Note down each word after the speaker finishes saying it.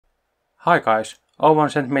Hi guys,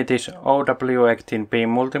 Owon sent me this OW18B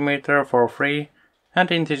multimeter for free,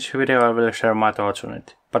 and in this video I will share my thoughts on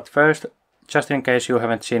it. But first, just in case you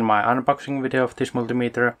haven't seen my unboxing video of this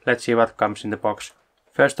multimeter, let's see what comes in the box.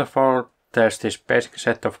 First of all, there's this basic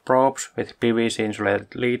set of probes with PVC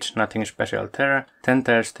insulated leads, nothing special there. Then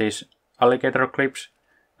there's these alligator clips,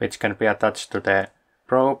 which can be attached to the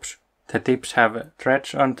probes. The tips have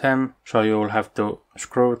threads on them, so you'll have to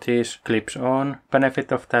screw these clips on.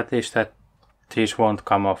 Benefit of that is that these won't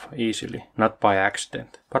come off easily, not by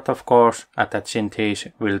accident. But of course, attaching these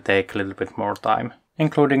will take a little bit more time.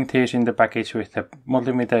 Including these in the package with the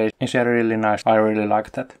multimeter is really nice, I really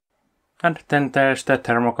like that. And then there's the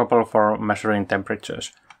thermocouple for measuring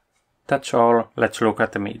temperatures. That's all, let's look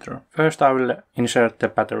at the meter. First I will insert the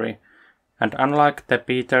battery. And unlike the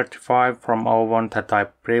P35 from Owon that I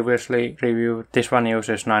previously reviewed, this one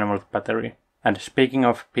uses 9V battery. And speaking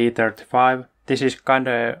of P35, this is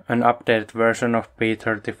kinda an updated version of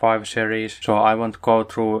P35 series, so I won't go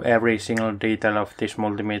through every single detail of this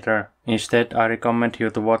multimeter. Instead, I recommend you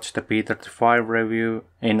to watch the P35 review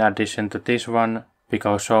in addition to this one,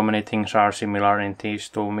 because so many things are similar in these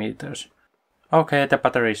two meters. Okay, the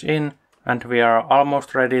battery is in, and we are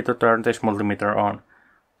almost ready to turn this multimeter on.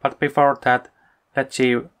 But before that, let's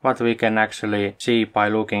see what we can actually see by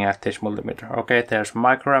looking at this multimeter. Okay, there's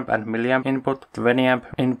microamp and milliamp input, 20amp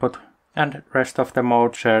input, and rest of the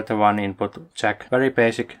modes share the one input jack. Very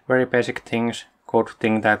basic things. Good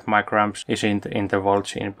thing that microamps isn't in the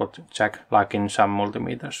volts input jack like in some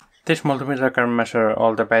multimeters. This multimeter can measure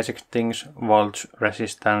all the basic things: volts,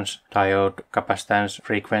 resistance, diode, capacitance,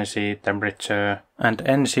 frequency, temperature, and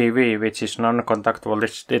NCV, which is non-contact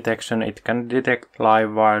voltage detection. It can detect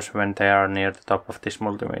live wires when they are near the top of this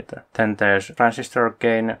multimeter. Then there's transistor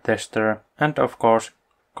gain tester, and of course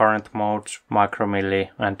current modes, micromilli,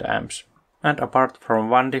 and amps. And apart from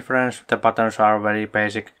one difference, the buttons are very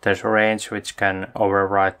basic. There's range, which can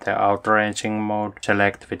override the auto-ranging mode,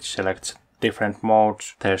 select, which selects different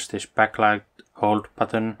modes. There's this backlight hold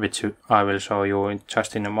button, which I will show you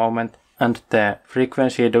just in a moment. And the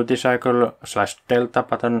frequency duty cycle / delta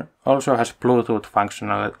button also has Bluetooth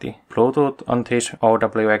functionality. Bluetooth on this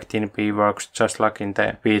OW18B works just like in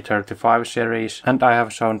the P35 series, and I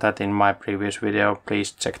have shown that in my previous video, please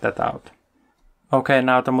check that out. Okay,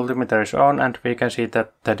 now the multimeter is on and we can see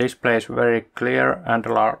that the display is very clear and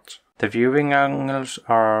large. The viewing angles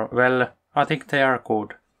are, well, I think they are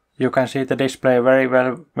good. You can see the display very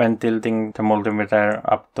well when tilting the multimeter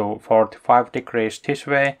up to 45 degrees this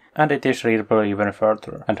way, and it is readable even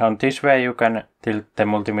further. And on this way you can tilt the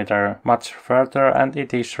multimeter much further and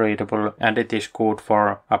it is readable, and it is good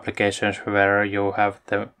for applications where you have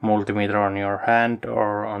the multimeter on your hand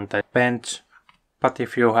or on the bench. But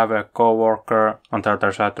if you have a coworker on the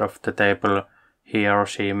other side of the table, he or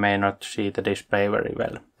she may not see the display very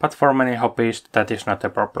well. But for many hobbyists that is not a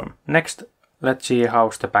problem. Next, let's see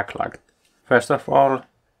how's the backlight. First of all,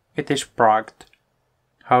 it is bright.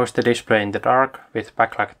 How is the display in the dark with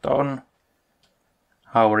backlight on?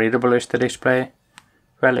 How readable is the display?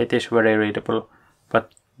 Well, it is very readable,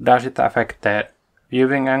 but does it affect the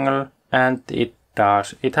viewing angle? And it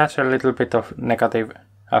does. It has a little bit of negative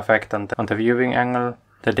effect on the viewing angle.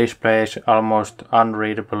 The display is almost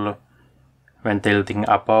unreadable when tilting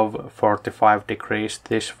above 45 degrees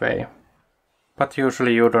this way. But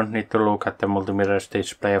usually you don't need to look at the multimeter's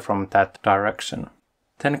display from that direction.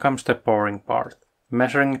 Then comes the boring part,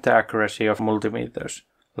 measuring the accuracy of multimeters.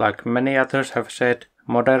 Like many others have said,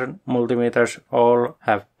 modern multimeters all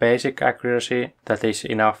have basic accuracy that is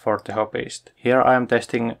enough for the hobbyist. Here I am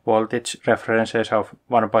testing voltage references of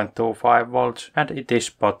 1.25 volts and it is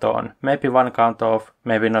spot on. Maybe one count off,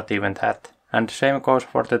 maybe not even that. And same goes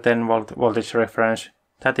for the 10 volt voltage reference,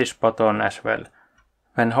 that is spot on as well.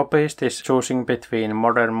 When hobbyist is choosing between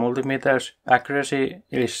modern multimeters, accuracy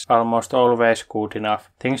is almost always good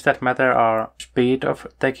enough. Things that matter are speed of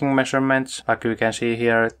taking measurements, like you can see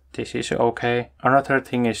here, this is okay. Another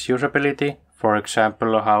thing is usability, for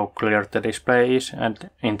example how clear the display is, and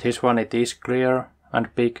in this one it is clear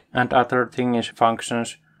and big. And other thing is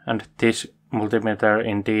functions, and this multimeter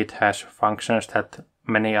indeed has functions that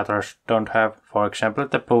many others don't have, for example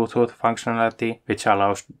the Bluetooth functionality, which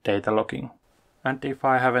allows data logging. And if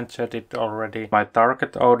I haven't said it already, my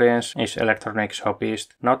target audience is electronics hobbyists,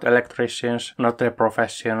 not electricians, not the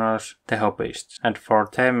professionals, the hobbyists. And for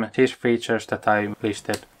them, these features that I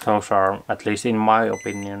listed, those are, at least in my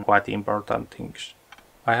opinion, quite important things.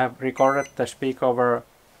 I have recorded the speakover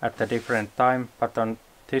at a different time, but on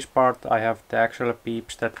this part I have the actual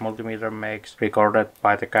beeps that multimeter makes recorded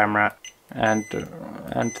by the camera, and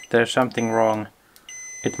there's something wrong.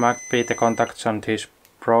 It might be the contacts on these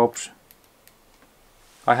probes,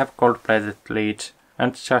 I have gold-plated leads,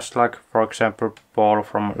 and just like for example Paul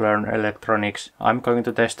from Learn Electronics, I'm going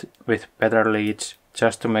to test with better leads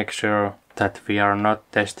just to make sure that we are not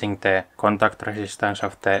testing the contact resistance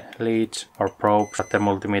of the leads or probes, but the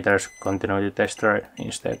multimeters continuity tester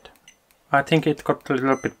instead. I think it got a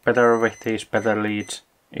little bit better with these better leads.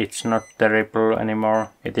 It's not terrible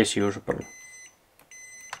anymore, it is usable.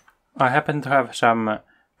 I happen to have some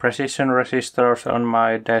precision resistors on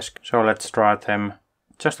my desk, so let's try them.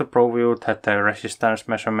 Just to prove you that the resistance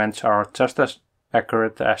measurements are just as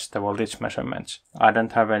accurate as the voltage measurements. I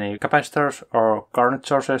don't have any capacitors or current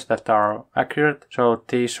sources that are accurate, so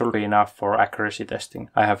these should be enough for accuracy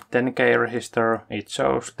testing. I have 10K resistor, it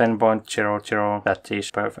shows 10.00, that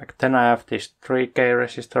is perfect. Then I have this 3K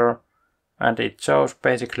resistor, and it shows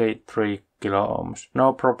basically 3 kilo ohms.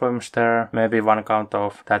 No problems there, maybe one count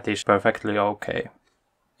off, that is perfectly okay.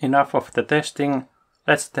 Enough of the testing,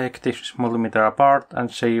 let's take this multimeter apart and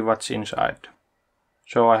see what's inside.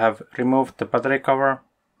 So I have removed the battery cover,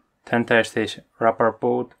 then there's this rubber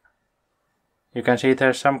boot. You can see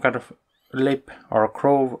there's some kind of lip or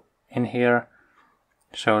groove in here,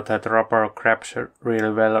 so that rubber grabs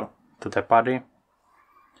really well to the body.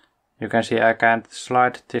 You can see I can't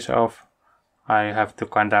slide this off, I have to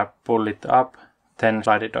kinda pull it up, then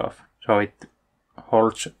slide it off, so it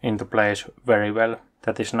holds into place very well.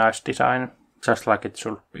 That is nice design, just like it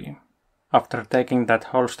should be. After taking that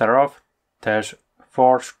holster off, there's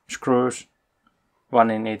 4 screws, one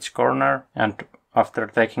in each corner, and after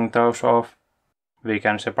taking those off, we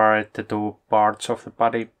can separate the two parts of the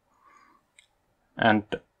body. And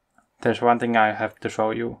there's one thing I have to show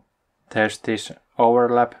you. There's this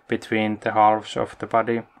overlap between the halves of the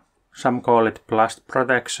body. Some call it blast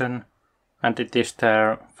protection, and it is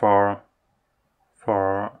there for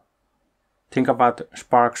think about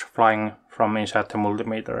sparks flying from inside the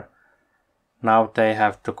multimeter. Now they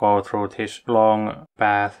have to go through this long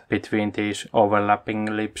path between these overlapping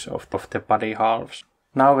lips of the body halves.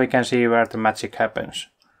 Now we can see where the magic happens.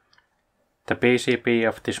 The PCB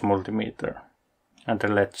of this multimeter. And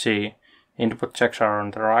let's see, input jacks are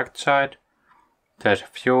on the right side. There's a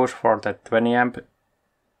fuse for the 20 amp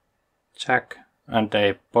jack and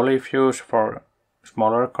a poly fuse for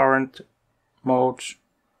smaller current modes.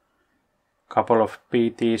 Couple of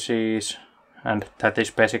PTCs, and that is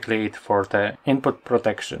basically it for the input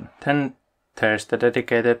protection. Then there's the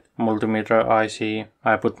dedicated multimeter IC.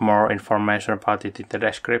 I put more information about it in the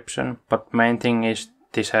description, but main thing is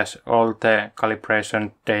this has all the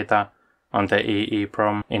calibration data on the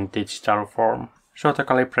EEPROM in digital form. So the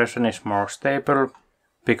calibration is more stable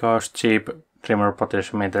because cheap trimmer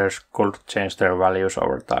potentiometers could change their values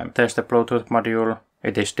over time. There's the Bluetooth module.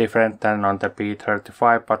 It is different than on the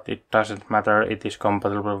B35, but it doesn't matter, it is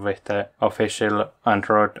compatible with the official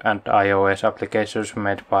Android and iOS applications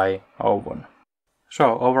made by Owon.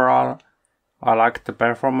 So overall, I like the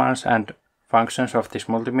performance and functions of this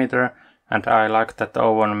multimeter, and I like that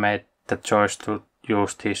Owon made the choice to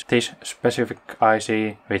use this specific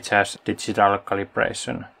IC which has digital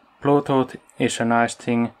calibration. Bluetooth is a nice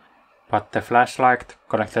thing, but the flashlight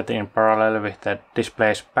connected in parallel with the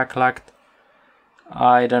display's backlight,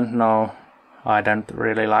 I don't know, I don't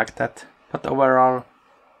really like that. But overall,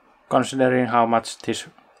 considering how much this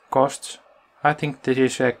costs, I think this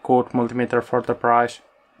is a good multimeter for the price.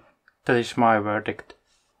 That is my verdict.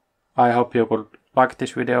 I hope you could like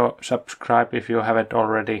this video, subscribe if you haven't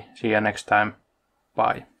already. See you next time.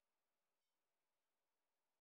 Bye.